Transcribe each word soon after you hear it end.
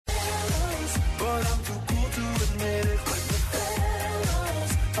but I'm too cool to admit it. When the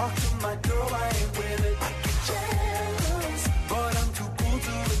fellas talk to my girl, I ain't with it. I get jealous, but I'm too cool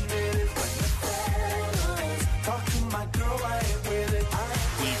to admit it. When the fellas talk to my girl, I ain't with it.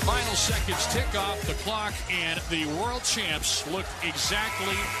 The final seconds tick off the clock, and the world champs look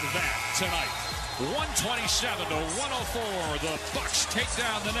exactly that tonight. 127 to 104. The Bucks take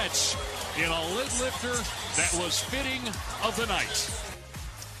down the Nets in a lid lifter that was fitting of the night.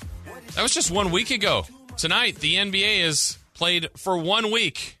 That was just 1 week ago. Tonight, the NBA is played for 1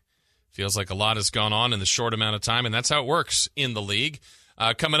 week. Feels like a lot has gone on in the short amount of time, and that's how it works in the league.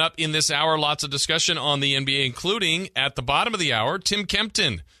 Coming up in this hour, lots of discussion on the NBA, including at the bottom of the hour, Tim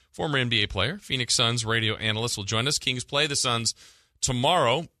Kempton, former NBA player, Phoenix Suns radio analyst, will join us. Kings play the Suns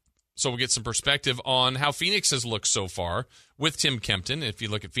tomorrow, so we'll get some perspective on how Phoenix has looked so far with Tim Kempton. If you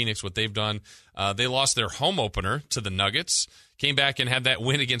look at Phoenix, what they've done, they lost their home opener to the Nuggets, came back and had that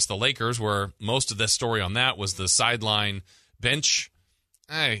win against the Lakers, where most of the story on that was the sideline bench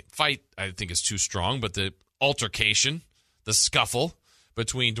fight, I think is too strong, but the altercation, the scuffle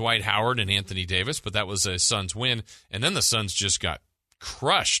between Dwight Howard and Anthony Davis, but that was a Suns win. And then the Suns just got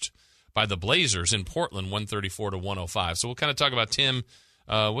crushed by the Blazers in Portland, 134 to 105. So we'll kind of talk about, Tim,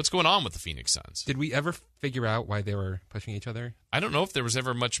 what's going on with the Phoenix Suns. Did we ever figure out why they were pushing each other? I don't know if there was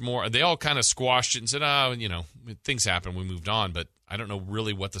ever much more. They all kind of squashed it and said, things happen, we moved on, but I don't know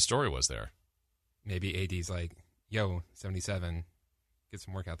really what the story was there. Maybe AD's like, yo, 77, get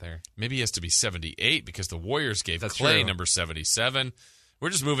some work out there. Maybe he has to be 78 because the Warriors gave That's Clay true. number 77. We're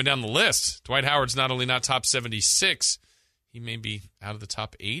just moving down the list. Dwight Howard's not only not top 76, he may be out of the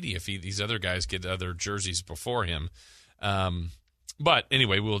top 80 if these other guys get other jerseys before him. But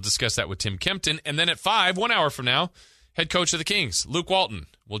anyway, we'll discuss that with Tim Kempton. And then at 5, 1 hour from now, head coach of the Kings, Luke Walton,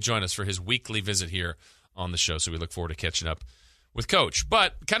 will join us for his weekly visit here on the show. So we look forward to catching up with Coach.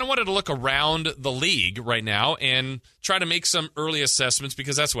 But kind of wanted to look around the league right now and try to make some early assessments,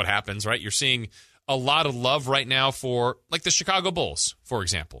 because that's what happens, right? You're seeing a lot of love right now for, like, the Chicago Bulls, for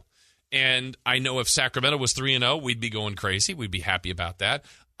example. And I know if Sacramento was 3-0, we'd be going crazy. We'd be happy about that.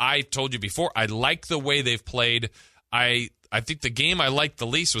 I told you before, I like the way they've played. I think the game I liked the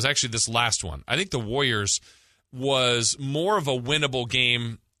least was actually this last one. I think the Warriors was more of a winnable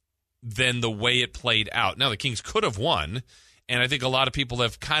game than the way it played out. Now, the Kings could have won, and I think a lot of people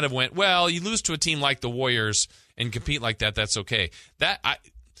have kind of went, well, you lose to a team like the Warriors and compete like that, that's okay.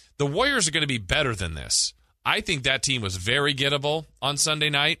 The Warriors are going to be better than this. I think that team was very gettable on Sunday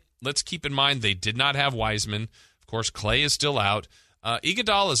night. Let's keep in mind they did not have Wiseman. Of course, Clay is still out.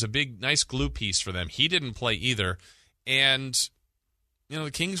 Iguodala is a big, nice glue piece for them. He didn't play either. And, the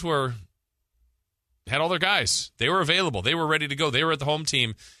Kings had all their guys. They were available. They were ready to go. They were at the home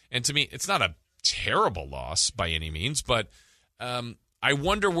team. And to me, it's not a terrible loss by any means, but I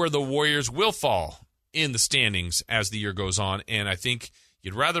wonder where the Warriors will fall in the standings as the year goes on. And I think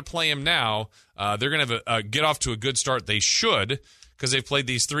you'd rather play them now. They're going to get off to a good start. They should, because they've played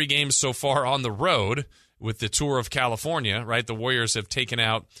these 3 games so far on the road with the Tour of California, right? The Warriors have taken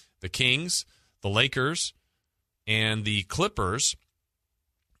out the Kings, the Lakers, and the Clippers.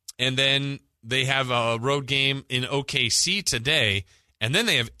 And then they have a road game in OKC today, and then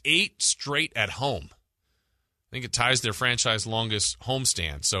they have 8 straight at home. I think it ties their franchise longest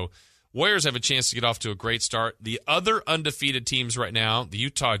homestand. So Warriors have a chance to get off to a great start. The other undefeated teams right now, the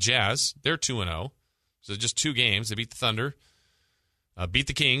Utah Jazz, they're 2-0. So just 2 games. They beat the Thunder, beat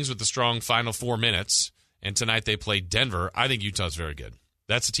the Kings with the strong final 4 minutes, and tonight they play Denver. I think Utah's very good.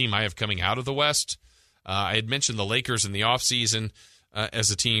 That's a team I have coming out of the West. I had mentioned the Lakers in the offseason as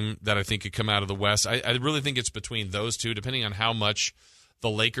a team that I think could come out of the West. I really think it's between those two, depending on how much the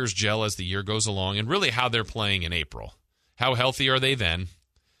Lakers gel as the year goes along, and really how they're playing in April. How healthy are they then?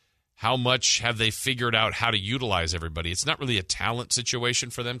 How much have they figured out how to utilize everybody? It's not really a talent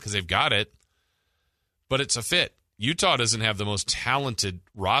situation for them because they've got it, but it's a fit. Utah doesn't have the most talented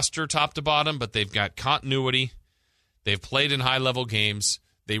roster top to bottom, but they've got continuity. They've played in high-level games.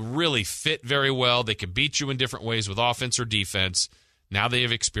 They really fit very well. They can beat you in different ways with offense or defense. Now they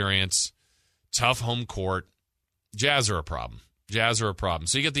have experience. Tough home court. Jazz are a problem.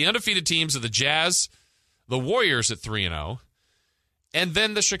 So you get the undefeated teams of the Jazz, the Warriors at 3-0, and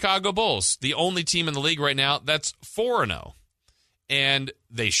then the Chicago Bulls, the only team in the league right now that's 4-0. And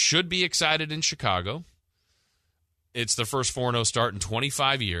they should be excited in Chicago. It's the first 4-0 start in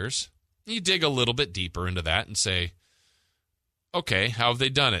 25 years. You dig a little bit deeper into that and say, okay, how have they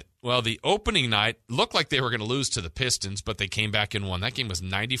done it? Well, the opening night looked like they were going to lose to the Pistons, but they came back and won. That game was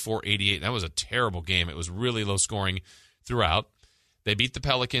 94-88. That was a terrible game. It was really low scoring throughout. They beat the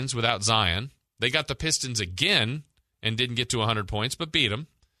Pelicans without Zion. They got the Pistons again and didn't get to 100 points, but beat them.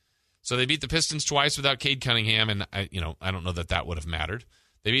 So they beat the Pistons twice without Cade Cunningham, and I don't know that would have mattered.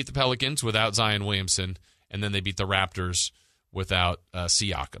 They beat the Pelicans without Zion Williamson, and then they beat the Raptors without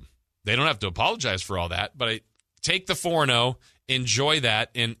Siakam. They don't have to apologize for all that, but take the 4-0, enjoy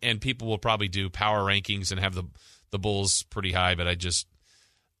that, and people will probably do power rankings and have the Bulls pretty high, but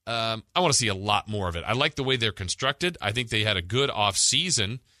I want to see a lot more of it. I like the way they're constructed. I think they had a good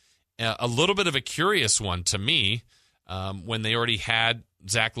offseason, a little bit of a curious one to me when they already had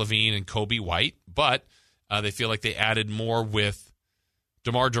Zach LaVine and Kobe White, but they feel like they added more with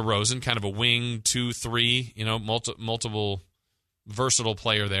DeMar DeRozan, kind of a wing 2-3, multiple versatile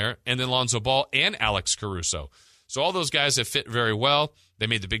player there, and then Lonzo Ball and Alex Caruso. So all those guys have fit very well. They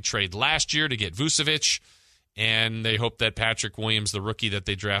made the big trade last year to get Vucevic, and they hope that Patrick Williams, the rookie that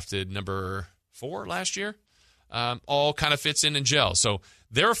they drafted number 4 last year, all kind of fits in and gels. So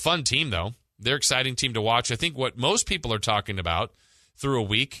they're a fun team, though. They're an exciting team to watch. I think what most people are talking about through a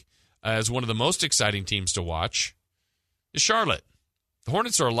week as one of the most exciting teams to watch is Charlotte. The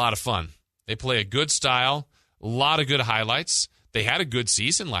Hornets are a lot of fun. They play a good style, a lot of good highlights. They had a good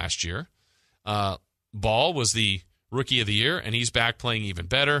season last year. Ball was the rookie of the year, and he's back playing even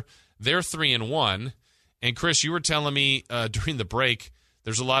better. They're 3-1. And Chris, you were telling me during the break,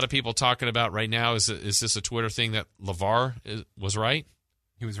 there's a lot of people talking about right now, is this a Twitter thing that LeVar was right?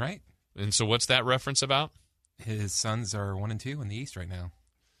 He was right. And so what's that reference about? His Suns are 1-2 in the East right now.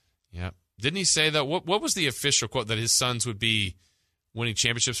 Yeah. Didn't he say that? What was the official quote, that his Suns would be winning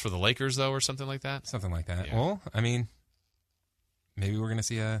championships for the Lakers, though, or something like that? Something like that. Yeah. Well, I mean, maybe we're going to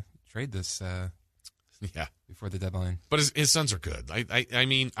see a trade this before the deadline. But his Suns are good. I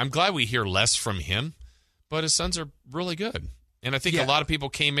mean, I'm glad we hear less from him, but his Suns are really good. And I think a lot of people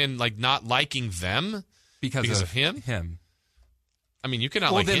came in like not liking them because of him. I mean, you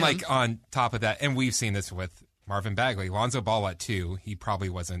cannot like him. Well, then, on top of that, and we've seen this with Marvin Bagley, Lonzo Ball at 2, he probably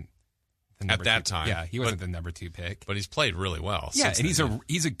wasn't the number at that 2. time. Yeah, he wasn't the number 2 pick. But he's played really well. Yeah, and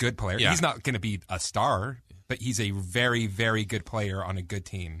he's a good player. Yeah. He's not going to be a star, but he's a very, very good player on a good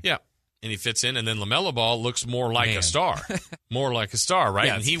team. Yeah, and he fits in. And then LaMelo Ball looks more like a star. More like a star, right?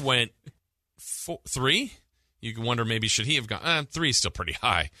 Yes. And he went 3. You can wonder maybe should he have gone 3 is still pretty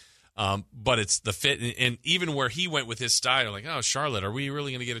high. But it's the fit, and even where he went with his style, like, oh, Charlotte, are we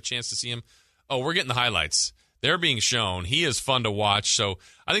really going to get a chance to see him? Oh, we're getting the highlights. They're being shown. He is fun to watch. So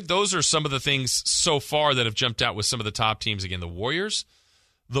I think those are some of the things so far that have jumped out with some of the top teams. Again, the Warriors,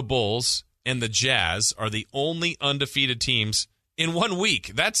 the Bulls, and the Jazz are the only undefeated teams in 1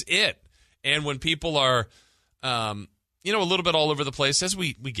 week. That's it. And when people are, a little bit all over the place, as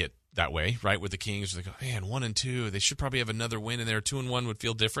we get that way, right, with the Kings, they go, man, 1-2, they should probably have another win in there. 2-1 would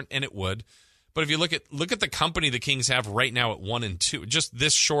feel different, and it would. But if you look at the company the Kings have right now at 1-2, just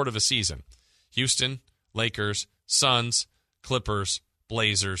this short of a season: Houston, Lakers, Suns, Clippers,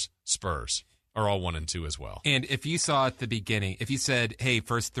 Blazers, Spurs are all 1-2 as well. And if you saw at the beginning, if you said, hey,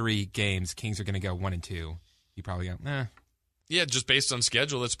 first 3 games, Kings are going to go 1-2, you probably go, Yeah, just based on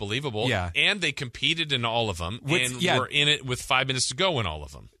schedule, it's believable. Yeah. And they competed in all of them, were in it with 5 minutes to go in all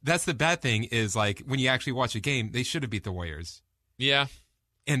of them. That's the bad thing is, like, when you actually watch a game, they should have beat the Warriors. Yeah.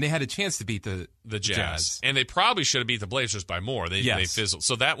 And they had a chance to beat the Jazz. And they probably should have beat the Blazers by more. They fizzled.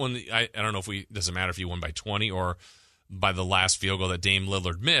 So that one, I don't know if doesn't matter if you won by 20 or by the last field goal that Dame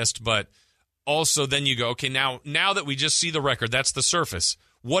Lillard missed, but also then you go, okay, now that we just see the record, that's the surface.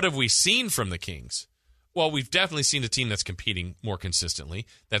 What have we seen from the Kings? Well, we've definitely seen a team that's competing more consistently,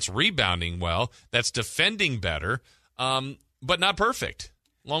 that's rebounding well, that's defending better, but not perfect.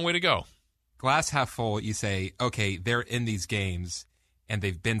 Long way to go. Glass half full, you say, okay, they're in these games, and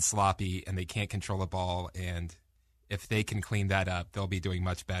they've been sloppy, and they can't control the ball, and if they can clean that up, they'll be doing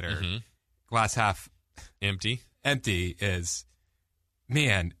much better. Mm-hmm. Glass half empty is,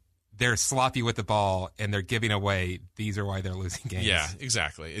 man, they're sloppy with the ball, and they're giving away. These are why they're losing games. Yeah,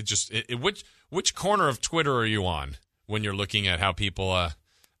 exactly. Which corner of Twitter are you on when you're looking at how people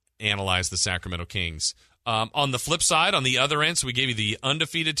analyze the Sacramento Kings? On the flip side, on the other end, so we gave you the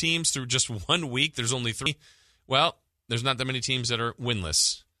undefeated teams through just 1 week. There's only 3. Well, there's not that many teams that are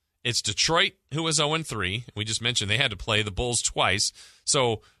winless. It's Detroit, who was 0-3. We just mentioned they had to play the Bulls twice.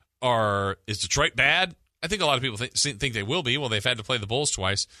 So is Detroit bad? I think a lot of people think they will be. Well, they've had to play the Bulls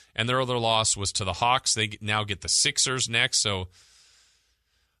twice, and their other loss was to the Hawks. They now get the Sixers next, so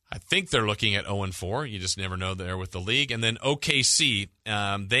I think they're looking at 0-4. You just never know there with the league. And then OKC,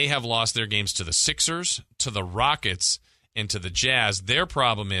 they have lost their games to the Sixers, to the Rockets, and to the Jazz. Their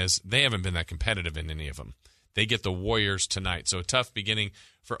problem is they haven't been that competitive in any of them. They get the Warriors tonight, so a tough beginning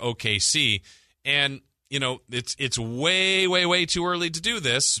for OKC. And, it's way, way, way too early to do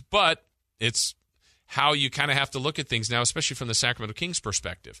this, but it's how you kind of have to look at things now, especially from the Sacramento Kings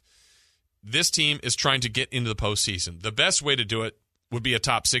perspective. this team is trying to get into the postseason. The best way to do it would be a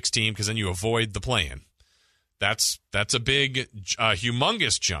top 6 team because then you avoid the play-in. That's a big,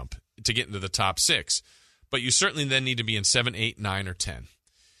 humongous jump to get into the top 6. But you certainly then need to be in 7, 8, 9, or 10.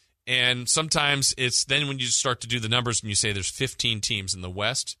 And sometimes it's then when you start to do the numbers and you say there's 15 teams in the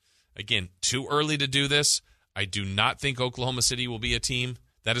West. Again, too early to do this. I do not think Oklahoma City will be a team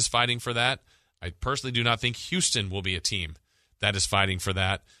that is fighting for that. I personally do not think Houston will be a team that is fighting for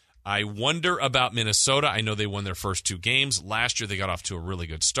that. I wonder about Minnesota. I know they won their first 2 games. Last year they got off to a really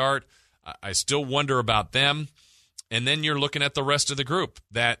good start. I still wonder about them. And then you're looking at the rest of the group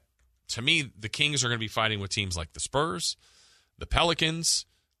that, to me, the Kings are going to be fighting with teams like the Spurs, the Pelicans,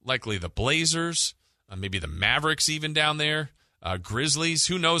 likely the Blazers, maybe the Mavericks even down there, Grizzlies.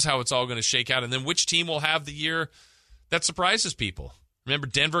 Who knows how it's all going to shake out. And then which team will have the year that surprises people. Remember,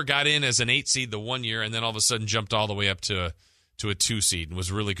 Denver got in as an 8 seed the one year and then all of a sudden jumped all the way up to a 2 seed and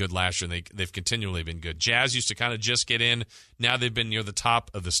was really good last year, and they've continually been good. Jazz used to kind of just get in. Now they've been near the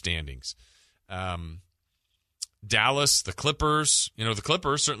top of the standings. Dallas, the Clippers, the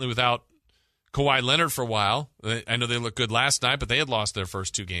Clippers, certainly without Kawhi Leonard for a while. I know they looked good last night, but they had lost their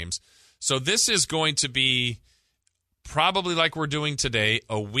first 2 games. So this is going to be probably like we're doing today,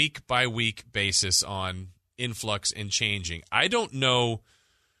 a week-by-week basis on influx and changing. I don't know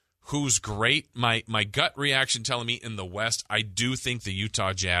who's great. My gut reaction telling me in the West, I do think the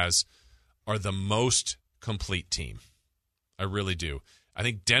Utah Jazz are the most complete team. I really do. I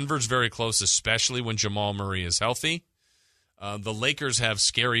think Denver's very close, especially when Jamal Murray is healthy. The Lakers have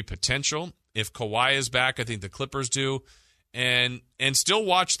scary potential. If Kawhi is back, I think the Clippers do. And still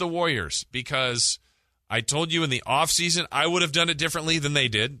watch the Warriors, because I told you in the offseason I would have done it differently than they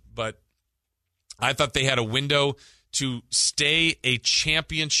did, but I thought they had a window to stay a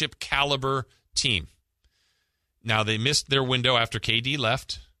championship caliber team. Now, they missed their window after KD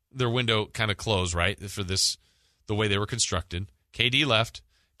left. Their window kind of closed, right, for this, the way they were constructed. KD left.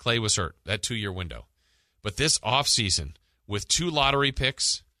 Clay was hurt, that 2-year window. But this offseason, with 2 lottery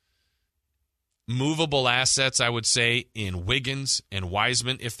picks, movable assets, I would say, in Wiggins and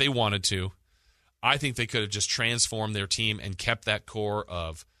Wiseman, if they wanted to, I think they could have just transformed their team and kept that core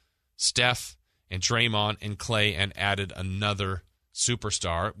of Steph and Draymond and Clay and added another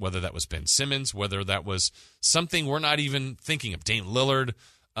superstar, whether that was Ben Simmons, whether that was something we're not even thinking of, Dame Lillard,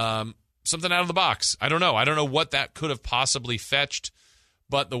 something out of the box. I don't know. I don't know what that could have possibly fetched,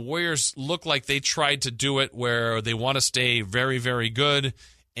 but the Warriors look like they tried to do it where they want to stay very, very good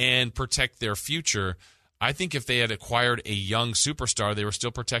and protect their future. I think if they had acquired a young superstar, they were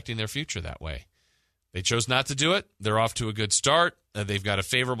still protecting their future that way. They chose not to do it. They're off to a good start. They've got a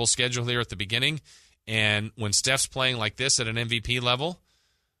favorable schedule here at the beginning. And when Steph's playing like this at an MVP level,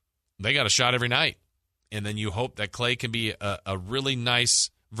 they got a shot every night. And then you hope that Clay can be a really nice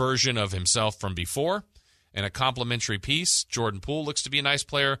version of himself from before and a complementary piece. Jordan Poole looks to be a nice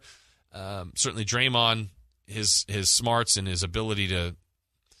player. Certainly Draymond, his smarts and his ability to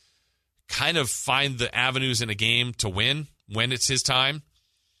kind of find the avenues in a game to win when it's his time.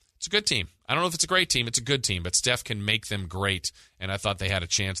 It's a good team. I don't know if it's a great team. It's a good team, but Steph can make them great. And I thought they had a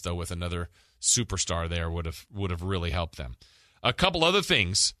chance, though, with another superstar there would have really helped them. A couple other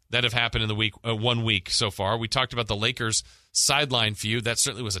things that have happened in the week, 1 week so far. We talked about the Lakers sideline feud. That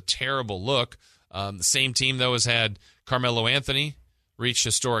certainly was a terrible look. The same team, though, has had Carmelo Anthony reach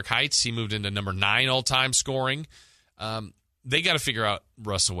historic heights. He moved into number 9 all-time scoring. They got to figure out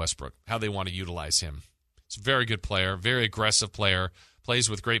Russell Westbrook, how they want to utilize him. He's a very good player, very aggressive player, plays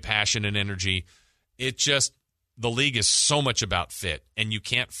with great passion and energy. The league is so much about fit, and you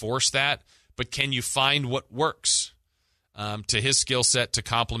can't force that, but can you find what works to his skill set to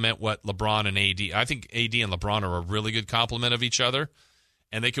complement what LeBron and AD? I think AD and LeBron are a really good complement of each other,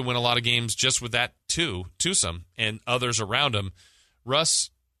 and they can win a lot of games just with that twosome and others around him.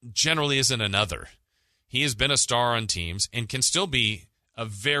 Russ generally isn't another. He has been a star on teams and can still be a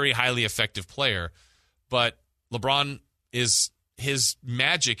very highly effective player, but LeBron his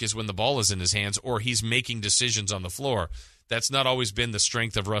magic is when the ball is in his hands or he's making decisions on the floor. That's not always been the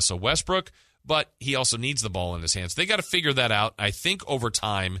strength of Russell Westbrook, but he also needs the ball in his hands. They got to figure that out. I think over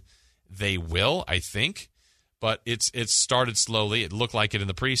time they will, but it's started slowly. It looked like it in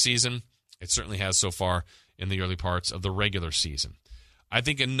the preseason. It certainly has so far in the early parts of the regular season. I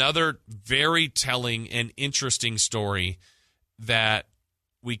think another very telling and interesting story that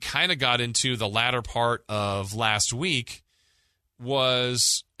we kind of got into the latter part of last week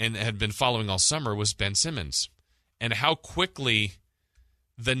was, and had been following all summer, was Ben Simmons and how quickly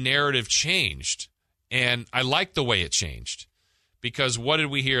the narrative changed. And I like the way it changed, because what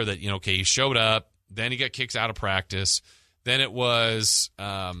did we hear? That, he showed up, then he got kicked out of practice. Then it was,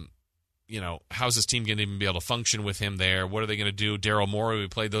 how's this team going to even be able to function with him there? What are they going to do? Daryl Morey, we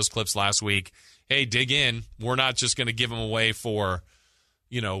played those clips last week. Hey, dig in. We're not just going to give him away for,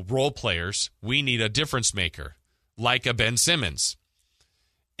 role players. We need a difference maker, like a Ben Simmons.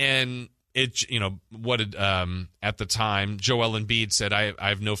 And at the time, Joel Embiid said, I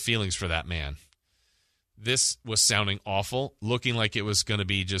have no feelings for that man. This was sounding awful, looking like it was going to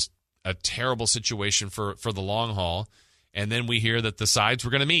be just a terrible situation for the long haul. And then we hear that the sides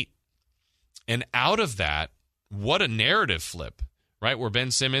were going to meet. And out of that, what a narrative flip, right? Where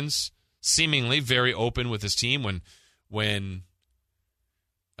Ben Simmons seemingly very open with his team when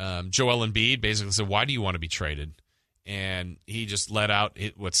Joel Embiid basically said, why do you want to be traded? And he just let out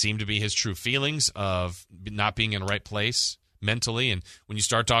what seemed to be his true feelings of not being in the right place mentally. And when you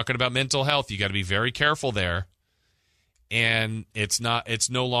start talking about mental health, you got to be very careful there. And it's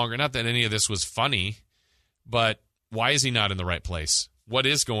no longer, not that any of this was funny, but why is he not in the right place? What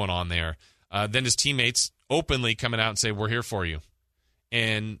is going on there? Then his teammates openly coming out and say, we're here for you.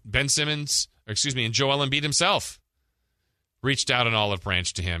 And and Joel Embiid himself reached out an olive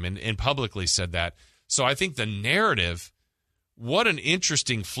branch to him and publicly said that. So I think the narrative, what an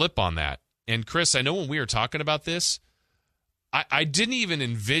interesting flip on that. And Chris, I know when we were talking about this, I didn't even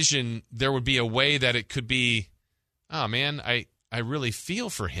envision there would be a way that it could be, oh man, I really feel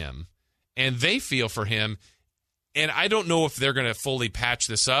for him. And they feel for him. And I don't know if they're going to fully patch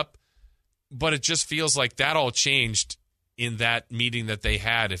this up, but it just feels like that all changed in that meeting that they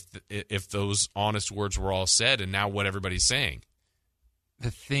had if those honest words were all said and now what everybody's saying.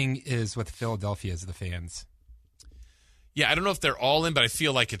 The thing is with Philadelphia is the fans. Yeah, I don't know if they're all in, but I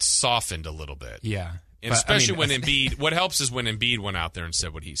feel like it's softened a little bit. Yeah. And especially when Embiid, what helps is when Embiid went out there and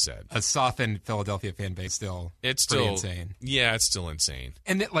said what he said. A softened Philadelphia fan base it's still insane. Yeah, it's still insane.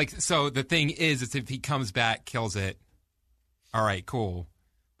 And so the thing is if he comes back, kills it, all right, cool.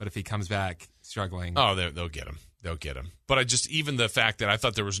 But if he comes back struggling, oh, they'll get him. They'll get him. But even the fact that I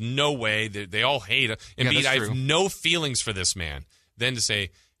thought there was no way that they all hate Embiid. I have no feelings for this man. Then to say,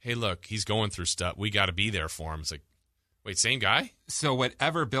 hey, look, he's going through stuff. We got to be there for him. It's like, wait, same guy? So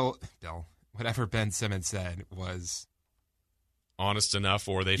whatever whatever Ben Simmons said was honest enough,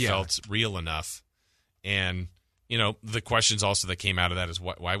 or they felt real enough. And, the questions also that came out of that is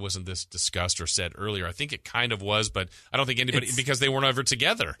why wasn't this discussed or said earlier? I think it kind of was, but I don't think anybody, because they weren't ever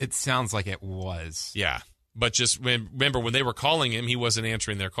together. It sounds like it was. Yeah. But just remember when they were calling him, he wasn't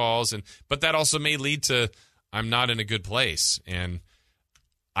answering their calls. But that also may lead to, I'm not in a good place. And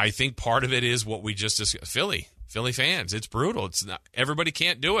I think part of it is what we just discussed. Philly fans. It's brutal. It's not, everybody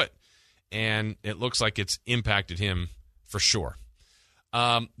can't do it. And it looks like it's impacted him for sure.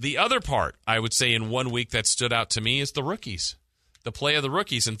 The other part, I would say, in 1 week that stood out to me is the rookies, the play of the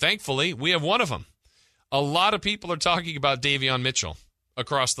rookies. And thankfully, we have one of them. A lot of people are talking about Davion Mitchell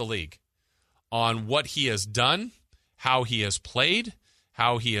across the league on what he has done, how he has played,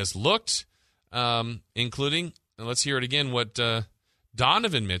 how he has looked, including, and let's hear it again, what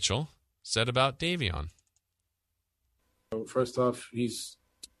Donovan Mitchell said about Davion. First off, he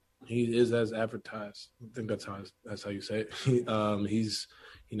is as advertised. I think that's how you say it.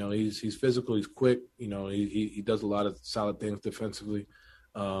 He's physical. He's quick. He does a lot of solid things defensively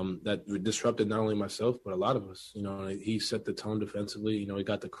that disrupted not only myself but a lot of us. He set the tone defensively. He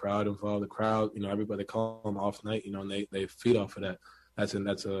got the crowd involved. The crowd, everybody call him off night. And they feed off of that.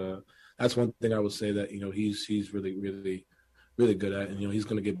 That's one thing I would say that he's really really really good at. And he's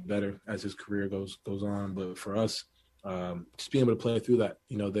going to get better as his career goes on. But for us, just being able to play through that,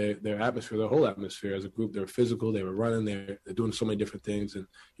 their atmosphere, their whole atmosphere as a group, they're physical, they were running, they're doing so many different things. And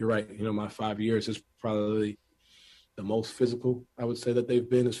you're right, my 5 years is probably the most physical, I would say, that they've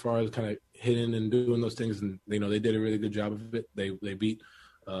been as far as kind of hitting and doing those things. And, they did a really good job of it. They beat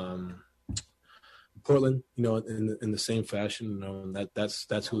Portland, in the same fashion, and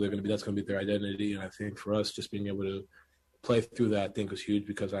that's who they're going to be. That's going to be their identity. And I think for us, just being able to play through that, I think, was huge,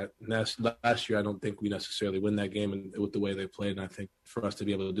 because last year I don't think we necessarily win that game and with the way they played, and I think for us to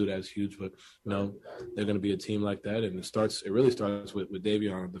be able to do that is huge. But they're going to be a team like that, and it really starts with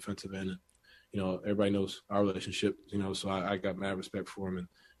Davion on the defensive end. And everybody knows our relationship, so I got mad respect for him, and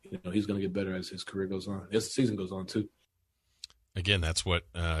he's going to get better as his career goes on, as the season goes on too. Again, that's what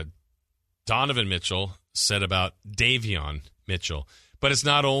Donovan Mitchell said about Davion Mitchell. But it's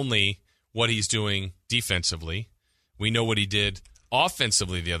not only what he's doing defensively. We know what he did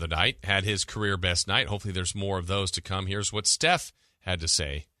offensively the other night, had his career best night. Hopefully there's more of those to come. Here's what Steph had to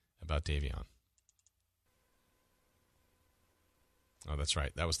say about Davion. Oh, that's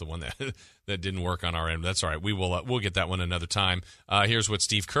right. That was the one that didn't work on our end. That's all right. We'll get that one another time. Here's what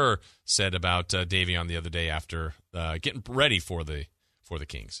Steve Kerr said about Davion the other day after getting ready for the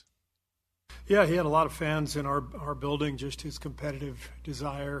Kings. Yeah, he had a lot of fans in our building. Just his competitive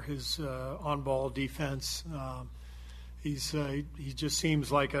desire, his on-ball defense. He just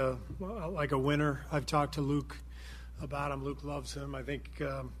seems like a winner. I've talked to Luke about him. Luke loves him. I think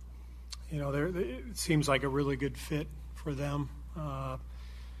it seems like a really good fit for them. I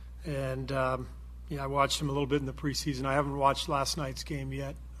watched him a little bit in the preseason. I haven't watched last night's game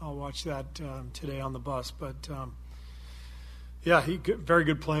yet. I'll watch that today on the bus. But very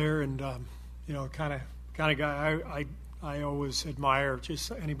good player, and kind of guy I always admire.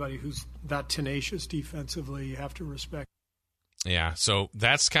 Just anybody who's that tenacious defensively, you have to respect. Yeah, so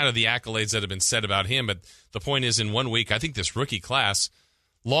that's kind of the accolades that have been said about him. But the point is, in 1 week, I think this rookie class,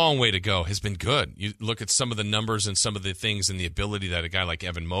 long way to go, has been good. You look at some of the numbers and some of the things and the ability that a guy like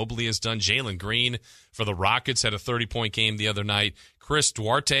Evan Mobley has done. Jalen Green for the Rockets had a 30-point game the other night. Chris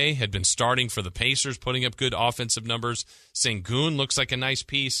Duarte had been starting for the Pacers, putting up good offensive numbers. Sengun looks like a nice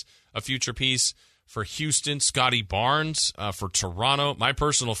piece, a future piece for Houston. Scotty Barnes for Toronto. My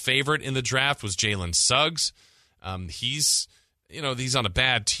personal favorite in the draft was Jalen Suggs. He's on a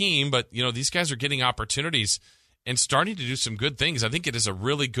bad team, but these guys are getting opportunities and starting to do some good things. I think it is a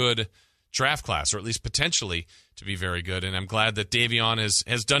really good draft class, or at least potentially to be very good. And I'm glad that Davion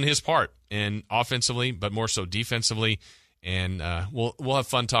has done his part, and offensively, but more so defensively. And we'll have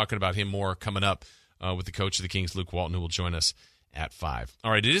fun talking about him more coming up with the coach of the Kings, Luke Walton, who will join us at 5.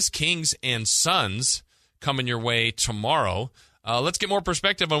 All right, it is Kings and Suns coming your way tomorrow. Let's get more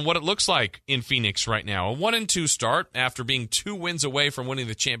perspective on what it looks like in Phoenix right now. A 1-2 start after being 2 wins away from winning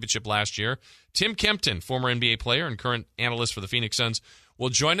the championship last year. Tim Kempton, former NBA player and current analyst for the Phoenix Suns, will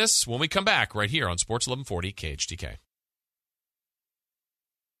join us when we come back right here on Sports 1140 KHTK.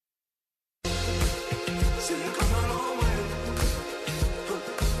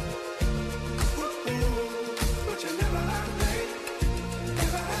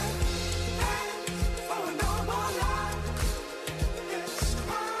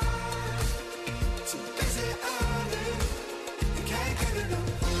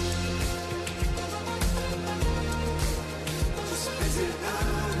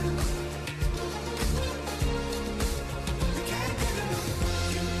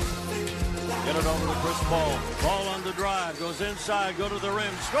 Get it over to Chris Paul. Ball on the drive. Goes inside. Go to the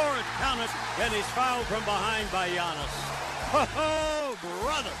rim. Score it. Count it. And he's fouled from behind by Giannis. Oh,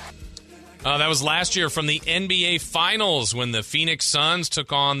 brother. That was last year from the NBA Finals when the Phoenix Suns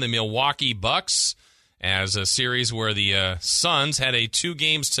took on the Milwaukee Bucks as a series where the Suns had a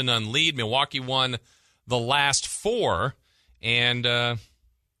 2-0 lead. Milwaukee won the last 4 and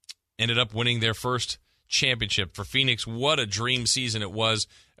ended up winning their first championship. For Phoenix, what a dream season it was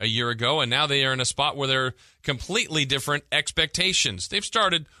a year ago, and now they are in a spot where they're completely different expectations. They've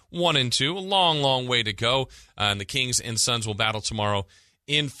started 1-2, a long, long way to go, and the Kings and Suns will battle tomorrow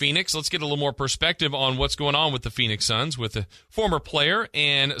in Phoenix. Let's get a little more perspective on what's going on with the Phoenix Suns with the former player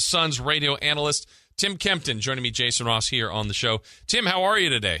and Suns radio analyst Tim Kempton joining me, Jason Ross, here on the show. Tim, how are you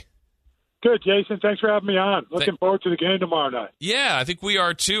today? Good, Jason. Thanks for having me on. Looking forward to the game tomorrow night. Yeah, I think we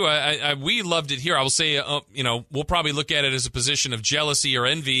are too. We loved it here. I will say, we'll probably look at it as a position of jealousy or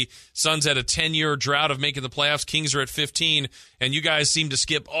envy. Suns had a 10-year drought of making the playoffs. Kings are at 15, and you guys seem to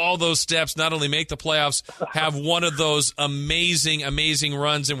skip all those steps, not only make the playoffs, have one of those amazing, amazing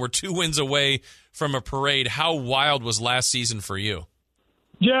runs, and we're 2 wins away from a parade. How wild was last season for you?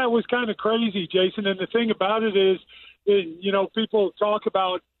 Yeah, it was kind of crazy, Jason. And the thing about it is, people talk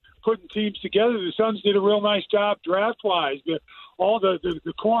about putting teams together. The Suns did a real nice job draft-wise. All the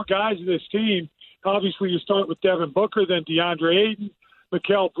core guys of this team, obviously you start with Devin Booker, then DeAndre Ayton,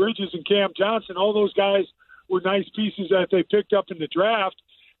 Mikal Bridges, and Cam Johnson. All those guys were nice pieces that they picked up in the draft.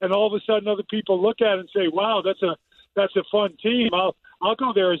 And all of a sudden other people look at it and say, wow, that's a fun team. I'll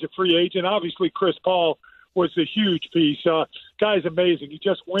go there as a free agent. Obviously Chris Paul was a huge piece. Guy's amazing. He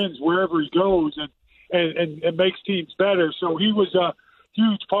just wins wherever he goes and makes teams better. So he was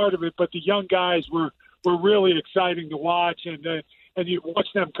huge part of it, but the young guys were really exciting to watch, and you watch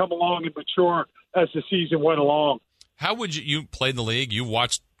them come along and mature as the season went along. How would you play in the league? You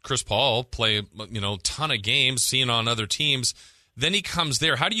watched Chris Paul play, ton of games, seeing on other teams. Then he comes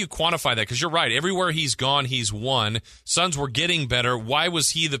there. How do you quantify that? Because you're right. Everywhere he's gone, he's won. Suns were getting better. Why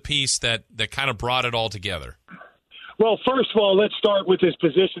was he the piece that kind of brought it all together? Well, first of all, let's start with his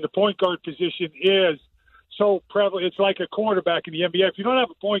position. The point guard position is so prevalent. It's like a quarterback in the NBA. If you don't have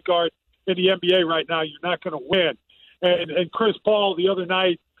a point guard in the NBA right now, you're not going to win. And Chris Paul the other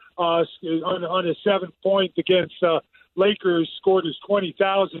night on his 7th point against Lakers scored his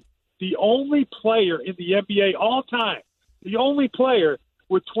 20,000. The only player in the NBA all time, the only player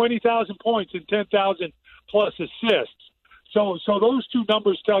with 20,000 points and 10,000 plus assists. So those two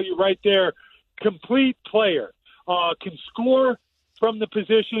numbers tell you right there, complete player, can score from the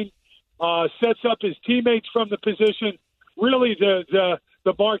position, sets up his teammates from the position. Really, the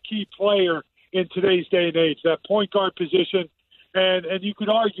marquee player in today's day and age, that point guard position. And you could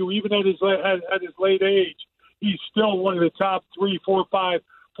argue, even at his late age, he's still one of the top 3, 4, 5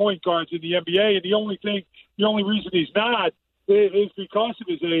 point guards in the NBA. And the only reason he's not is because of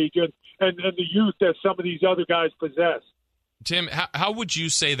his age and the youth that some of these other guys possess. Tim, how would you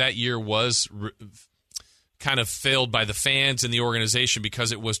say that year was kind of filled by the fans and the organization,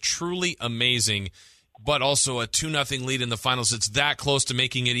 because it was truly amazing, but also a 2-0 lead in the finals? It's that close to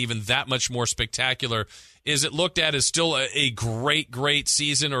making it even that much more spectacular. Is it looked at as still a great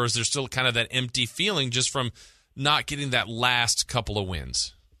season, or is there still kind of that empty feeling just from not getting that last couple of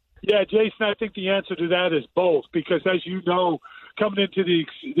wins? Yeah, Jason, I think the answer to that is both, because as you know, coming into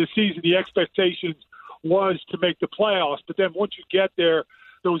the season, the expectations was to make the playoffs. But then once you get there,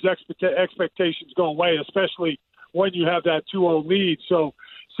 those expectations go away, especially when you have that 2-0 lead. So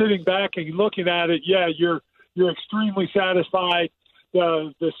sitting back and looking at it, yeah, you're extremely satisfied.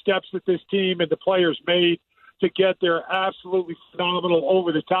 The steps that this team and the players made to get there, absolutely phenomenal,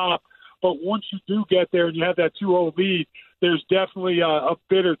 over the top. But once you do get there and you have that 2-0 lead, there's definitely a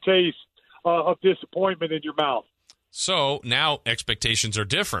bitter taste of disappointment in your mouth. So now expectations are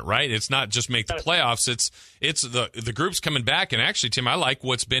different, right? It's not just make the playoffs. It's the group's coming back. And actually, Tim, I like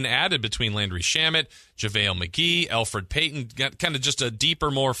what's been added between Landry Shamet, JaVale McGee, Elfrid Payton, got kind of just a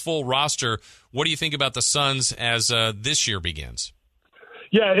deeper, more full roster. What do you think about the Suns as this year begins?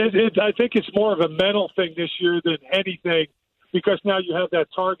 Yeah, I think it's more of a mental thing this year than anything, because now you have that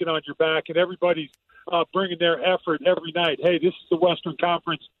target on your back and everybody's bringing their effort every night. Hey, this is the Western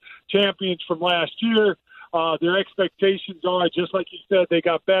Conference champions from last year. Their expectations are, just like you said, they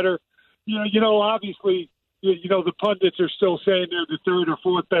got better. You know, obviously, the pundits are still saying they're the third or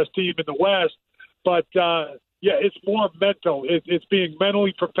fourth best team in the West. But, yeah, it's more mental. It's being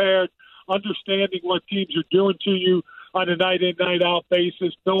mentally prepared, understanding what teams are doing to you on a night-in, night-out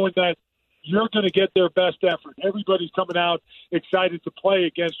basis, knowing that you're going to get their best effort. Everybody's coming out excited to play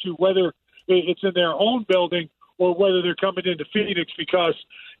against you, whether it's in their own building or whether they're coming into Phoenix, because,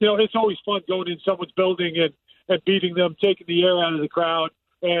 it's always fun going in someone's building and beating them, taking the air out of the crowd,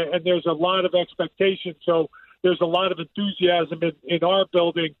 and there's a lot of expectation. So there's a lot of enthusiasm in our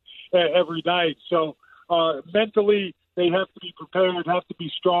building every night. So mentally, they have to be prepared, have to be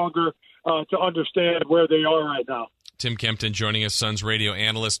stronger to understand where they are right now. Tim Kempton joining us, Suns radio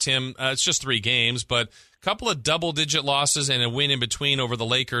analyst. Tim, it's just 3 games, but a couple of double-digit losses and a win in between over the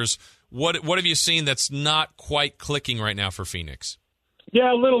Lakers. What have you seen that's not quite clicking right now for Phoenix?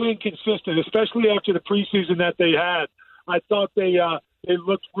 Yeah, a little inconsistent, especially after the preseason that they had. I thought they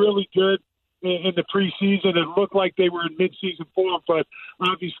looked really good in the preseason. It looked like they were in midseason form, but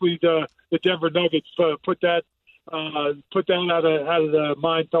obviously the Denver Nuggets put that out of the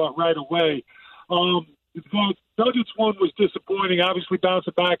mind thought right away. The Nuggets one was disappointing, obviously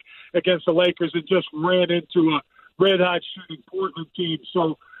bouncing back against the Lakers and just ran into a red-hot shooting Portland team.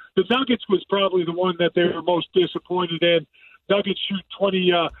 So the Nuggets was probably the one that they were most disappointed in. Nuggets shoot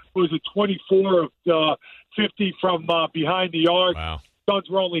 24 of 50 from behind the arc. Wow. Suns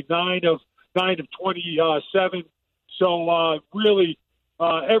were only 9 of 27. So really,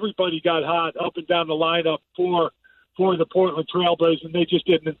 everybody got hot up and down the lineup for the Portland Trailblazers, and they just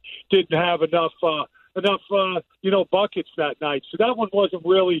didn't have enough buckets that night. So that one wasn't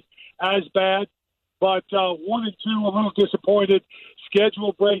really as bad. But 1 and 2, a little disappointed.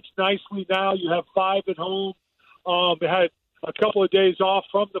 Schedule breaks nicely now. You have 5 at home. They had a couple of days off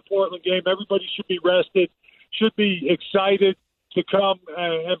from the Portland game. Everybody should be rested, should be excited to come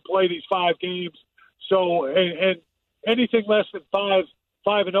and play these 5 games. So, and anything less than 5-0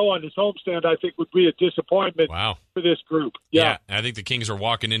 on this homestand, I think, would be a disappointment for this group. Yeah, I think the Kings are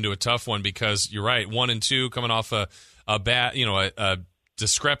walking into a tough one, because you're right, 1 and 2 coming off a bad, a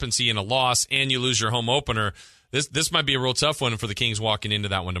discrepancy in a loss, and you lose your home opener. This might be a real tough one for the Kings walking into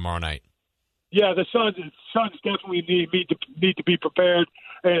that one tomorrow night. Yeah, the Suns definitely need to be prepared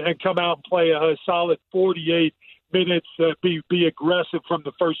and come out and play a solid 48 minutes, be aggressive from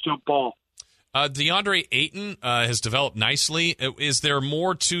the first jump ball. DeAndre Ayton has developed nicely. Is there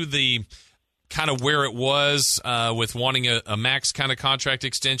more to the kind of where it was with wanting a max kind of contract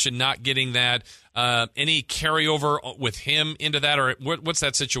extension, not getting that? Any carryover with him into that, or what's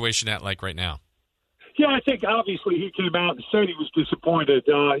that situation like right now? Yeah, I think obviously he came out and said he was disappointed,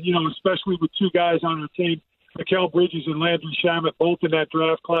 especially with 2 guys on our team, Mikal Bridges and Landry Shamet, both in that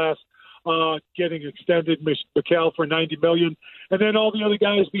draft class, getting extended, Mikal for $90 million, and then all the other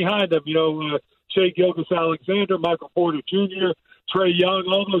guys behind them, Shea Gilgeous-Alexander, Michael Porter Jr., Trae Young,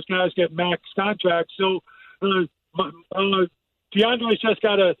 all those guys get max contracts. So DeAndre's just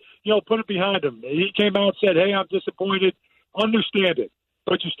got to, put it behind him. He came out and said, hey, I'm disappointed. Understand it.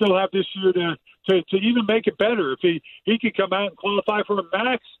 But you still have this year to even make it better. If he could come out and qualify for a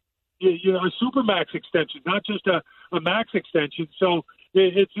max, a super max extension, not just a max extension. So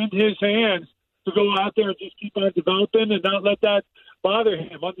it's in his hands to go out there and just keep on developing and not let that bother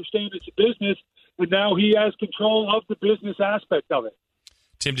him. Understand it's a business, and now he has control of the business aspect of it.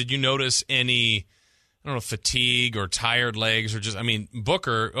 Tim, did you notice any, fatigue or tired legs or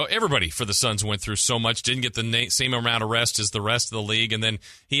Booker, everybody for the Suns went through so much, didn't get the same amount of rest as the rest of the league, and then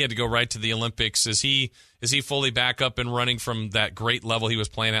he had to go right to the Olympics. Is he fully back up and running from that great level he was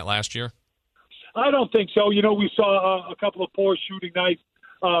playing at last year? I don't think so. We saw a couple of poor shooting nights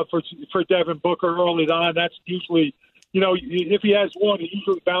for Devin Booker early on. That's usually, if he has one, he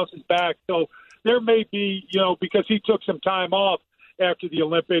usually bounces back. So there may be, because he took some time off after the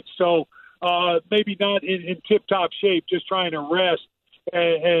Olympics, so maybe not in tip-top shape, just trying to rest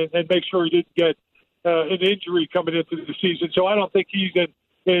and make sure he didn't get an injury coming into the season. So I don't think he's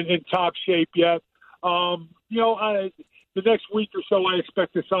in top shape yet. The next week or so, I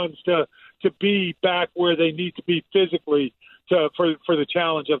expect the Suns to be back where they need to be physically for the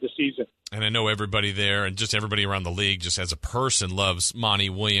challenge of the season. And I know everybody there and just everybody around the league, just as a person, loves Monty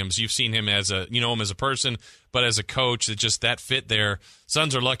Williams. You've seen him him as a person, but as a coach, just that fit there.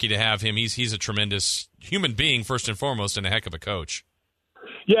 Suns are lucky to have him. He's a tremendous human being, first and foremost, and a heck of a coach.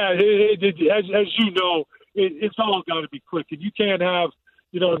 Yeah, as you know, it's all got to be quick, and you can't have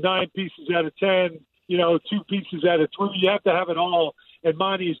 9 pieces out of 10, 2 pieces out of 3. You have to have it all, and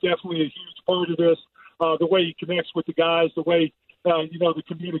Monty is definitely a huge part of this. The way he connects with the guys, the way the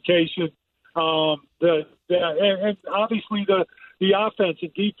communication, and obviously the offense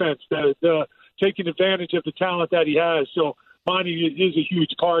and defense, the taking advantage of the talent that he has. So Monty is a huge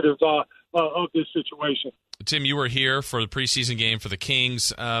part of this situation. Tim, you were here for the preseason game for the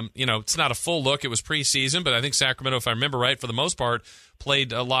Kings. It's not a full look. It was preseason, but I think Sacramento, if I remember right, for the most part,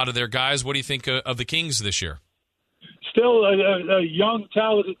 played a lot of their guys. What do you think of the Kings this year? Still a young,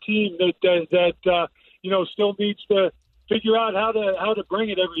 talented team that still needs to figure out how to bring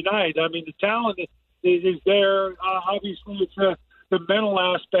it every night. I mean, the talent is there. Obviously, it's the mental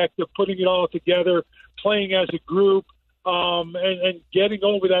aspect of putting it all together, playing as a group, and getting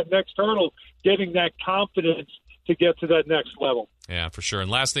over that next hurdle, getting that confidence to get to that next level. Yeah, for sure.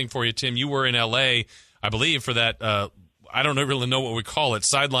 And last thing for you, Tim, you were in L.A., I believe, for that I don't really know what we call it,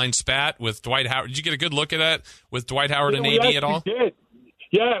 sideline spat with Dwight Howard. Did you get a good look at that with Dwight Howard and AD at all? Did.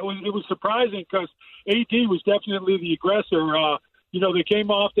 Yeah, it was surprising because AD was definitely the aggressor. They came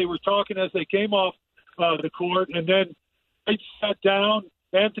off. They were talking as they came off the court, and then they sat down.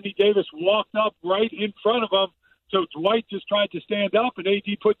 Anthony Davis walked up right in front of him. So Dwight just tried to stand up, and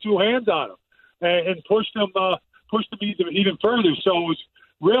AD put 2 hands on him and pushed him even further. So it was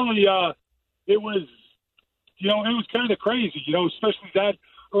really it was kind of crazy, especially that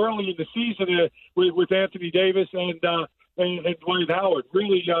early in the season with Anthony Davis and Dwight Howard.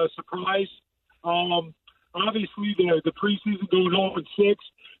 Really surprised. Obviously, the preseason going 0-6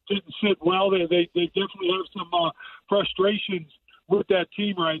 didn't sit well. They definitely have some frustrations with that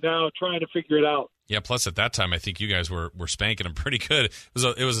team right now, trying to figure it out. Yeah. Plus, at that time, I think you guys were spanking them pretty good.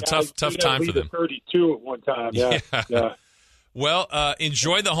 It was a tough time for them. 32 at one time. Yeah. Well,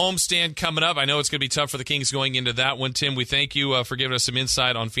 enjoy the homestand coming up. I know it's going to be tough for the Kings going into that one. Tim, we thank you for giving us some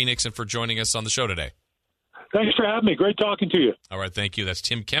insight on Phoenix and for joining us on the show today. Thanks for having me. Great talking to you. All right, thank you. That's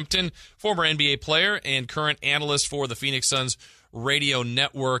Tim Kempton, former NBA player and current analyst for the Phoenix Suns radio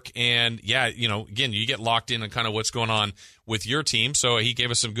network. And, yeah, again, you get locked in on kind of what's going on with your team. So he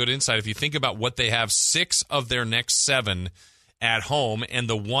gave us some good insight. If you think about what they have, 6 of their next 7 at home, and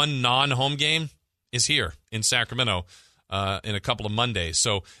the one non-home game is here in Sacramento in a couple of Mondays.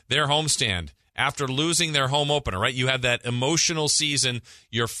 So their homestand, after losing their home opener, right? You had that emotional season.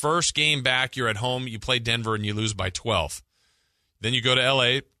 Your first game back, you're at home. You play Denver and you lose by 12. Then you go to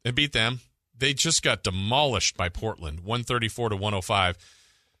L.A. and beat them. They just got demolished by Portland, 134-105.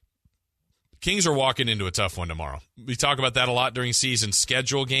 Kings are walking into a tough one tomorrow. We talk about that a lot during season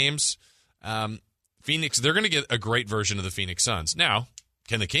schedule games. Phoenix, they're going to get a great version of the Phoenix Suns. Now,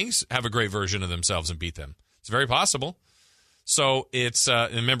 can the Kings have a great version of themselves and beat them? It's very possible. So it's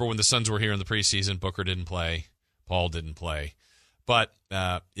remember when the Suns were here in the preseason, Booker didn't play, Paul didn't play. But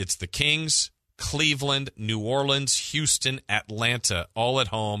it's the Kings, Cleveland, New Orleans, Houston, Atlanta, all at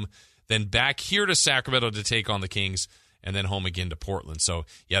home. Then back here to Sacramento to take on the Kings. and then home again to Portland. So,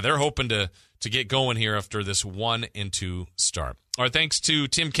 yeah, they're hoping to get going here after this 1-2 start. All right, thanks to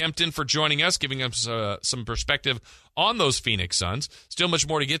Tim Kempton for joining us, giving us some perspective on those Phoenix Suns. Still much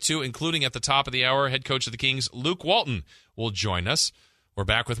more to get to, including at the top of the hour, head coach of the Kings, Luke Walton, will join us. We're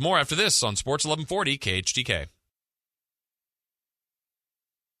back with more after this on Sports 1140 KHTK.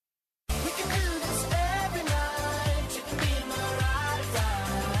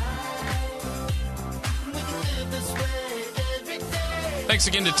 Thanks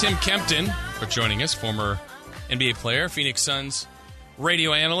again to Tim Kempton for joining us, former NBA player, Phoenix Suns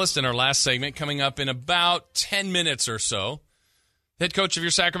radio analyst, in our last segment coming up in about 10 minutes or so. Head coach of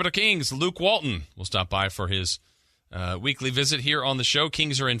your Sacramento Kings, Luke Walton, will stop by for his weekly visit here on the show.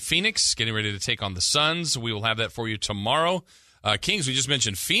 Kings are in Phoenix, getting ready to take on the Suns. We will have that for you tomorrow. Kings, we just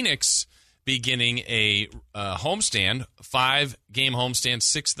mentioned Phoenix beginning a homestand, 5-game homestand,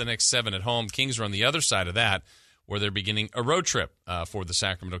 6 the next 7 at home. Kings are on the other side of that, where they're beginning a road trip for the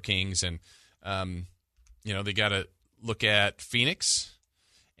Sacramento Kings. And, they got to look at Phoenix,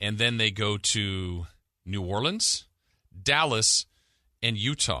 and then they go to New Orleans, Dallas, and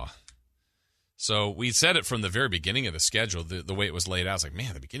Utah. So we said it from the very beginning of the schedule, the way it was laid out. I was like,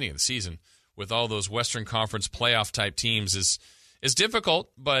 man, the beginning of the season with all those Western Conference playoff-type teams is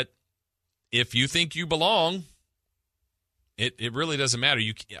difficult, but if you think you belong, it really doesn't matter.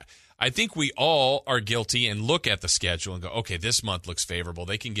 I think we all are guilty and look at the schedule and go, okay, this month looks favorable.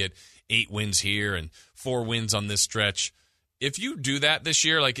 They can get 8 wins here and 4 wins on this stretch. If you do that this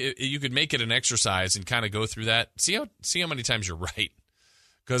year, like you could make it an exercise and kind of go through that. See how many times you're right,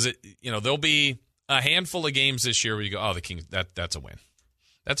 because there'll be a handful of games this year where you go, oh, the Kings, that's a win.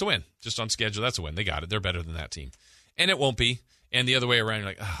 That's a win. Just on schedule, that's a win. They got it. They're better than that team, and it won't be. And the other way around, you're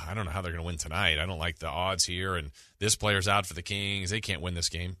like, oh, I don't know how they're going to win tonight. I don't like the odds here, and this player's out for the Kings. They can't win this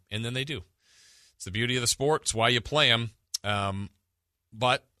game, and then they do. It's the beauty of the sport. It's why you play them.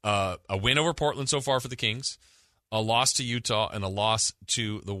 But a win over Portland so far for the Kings, a loss to Utah, and a loss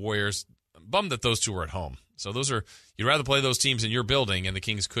to the Warriors. I'm bummed that those two were at home. So you'd rather play those teams in your building, and the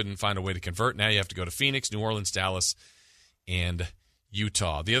Kings couldn't find a way to convert. Now you have to go to Phoenix, New Orleans, Dallas, and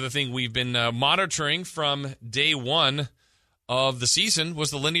Utah. The other thing we've been monitoring from day one of the season was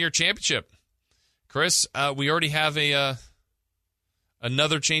the Linear Championship. Chris, we already have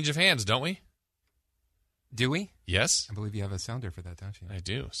another change of hands, don't we? Do we? Yes. I believe you have a sounder for that, don't you? I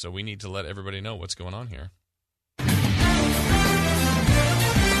do. So we need to let everybody know what's going on here.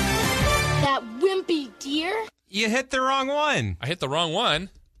 That wimpy deer? You hit the wrong one. I hit the wrong one.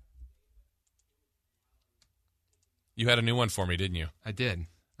 You had a new one for me, didn't you? I did.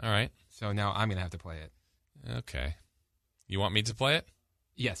 All right. So now I'm going to have to play it. Okay. You want me to play it?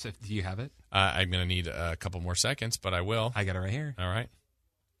 Yes. Do you have it? I'm going to need a couple more seconds, but I will. I got it right here. All right.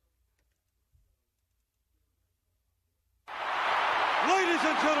 Ladies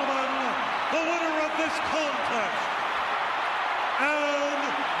and gentlemen, the winner of this contest,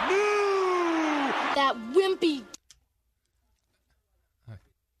 and new... That wimpy...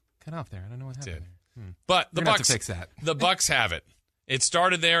 Cut off there. I don't know what happened. But the Bucks Bucks to fix that. The Bucks have it. It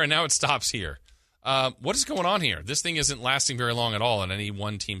started there, and now it stops here. What is going on here? This thing isn't lasting very long at all in any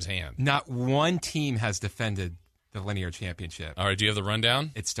one team's hand. Not one team has defended the Linear Championship. All right, do you have the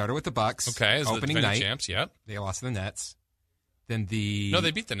rundown? It started with the Bucks. Okay, as opening the night. Champs. Yep. They lost to the Nets. Then No,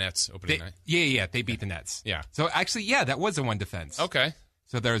 they beat the Nets opening night. Yeah, they beat the Nets. Yeah. So actually, that was a one defense. Okay.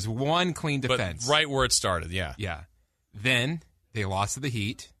 So there's one clean defense. But right where it started, yeah. Yeah. Then they lost to the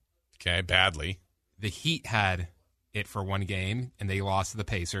Heat. Okay, badly. The Heat had it for one game, and they lost to the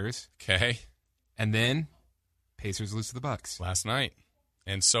Pacers. Okay. And then Pacers lose to the Bucks. Last night.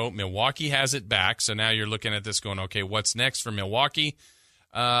 And so Milwaukee has it back. So now you're looking at this going, okay, what's next for Milwaukee?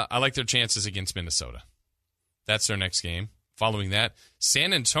 I like their chances against Minnesota. That's their next game. Following that,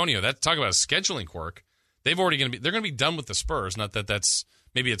 San Antonio. Talk about a scheduling quirk. They're going to be done with the Spurs. Not that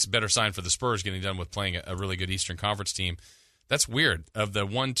maybe it's a better sign for the Spurs getting done with playing a really good Eastern Conference team. That's weird. Of the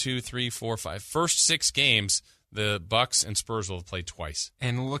 1, 2, 3, 4, 5 first 6 games, the Bucks and Spurs will have played twice.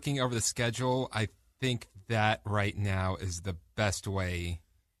 And looking over the schedule, I think that right now is the best way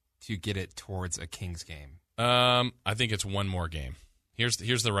to get it towards a Kings game. I think it's one more game. Here's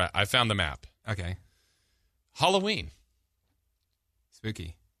the I found the map. Okay. Halloween.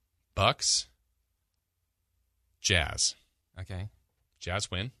 Spooky. Bucks. Jazz. Okay. Jazz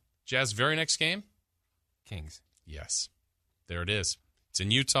win. Jazz very next game. Kings. Yes. There it is. It's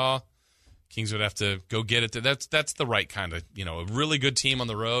in Utah. Kings would have to go get it. That's the right kind of, a really good team on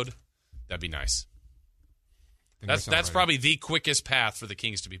the road. That'd be nice. That's probably the quickest path for the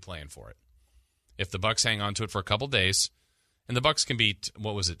Kings to be playing for it. If the Bucks hang on to it for a couple days, and the Bucks can beat,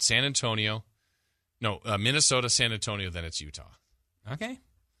 what was it, San Antonio, No, Minnesota, San Antonio, then it's Utah. Okay.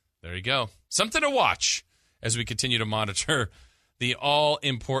 There you go. Something to watch as we continue to monitor the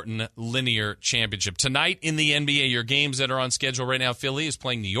all-important linear championship. Tonight in the NBA, your games that are on schedule right now, Philly is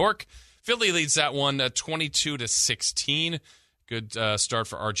playing New York. Philly leads that one 22-16. Good start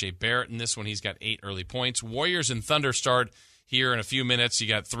for R.J. Barrett in this one. He's got 8 early points. Warriors and Thunder start here in a few minutes. You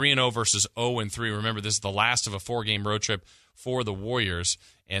got 3-0 versus 0-3. Remember, this is the last of a 4-game road trip for the Warriors.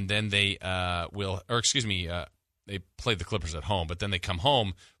 And then they they play the Clippers at home, but then they come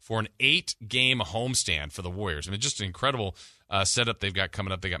home for an 8-game homestand for the Warriors. I mean, just an incredible setup they've got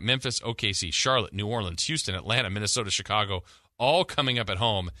coming up. They got Memphis, OKC, Charlotte, New Orleans, Houston, Atlanta, Minnesota, Chicago, all coming up at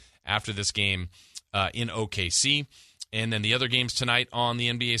home after this game in OKC. And then the other games tonight on the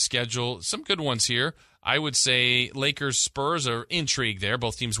NBA schedule, some good ones here. I would say Lakers, Spurs are intrigued there.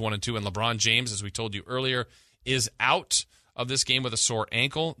 Both teams 1 and 2, and LeBron James, as we told you earlier, is out of this game with a sore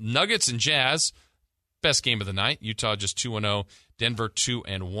ankle. Nuggets and Jazz, best game of the night. Utah just 2-0, Denver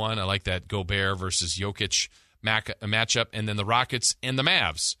 2-1. I like that Gobert versus Jokic matchup. And then the Rockets and the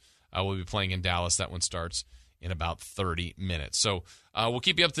Mavs will be playing in Dallas. That one starts in about 30 minutes. So we'll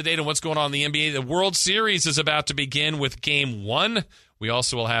keep you up to date on what's going on in the NBA. The World Series is about to begin with Game 1. We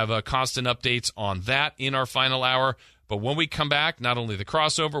also will have constant updates on that in our final hour. But when we come back, not only the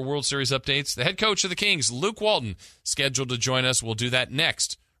crossover World Series updates, the head coach of the Kings, Luke Walton, scheduled to join us. We'll do that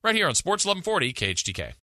next, right here on Sports 1140 KHTK.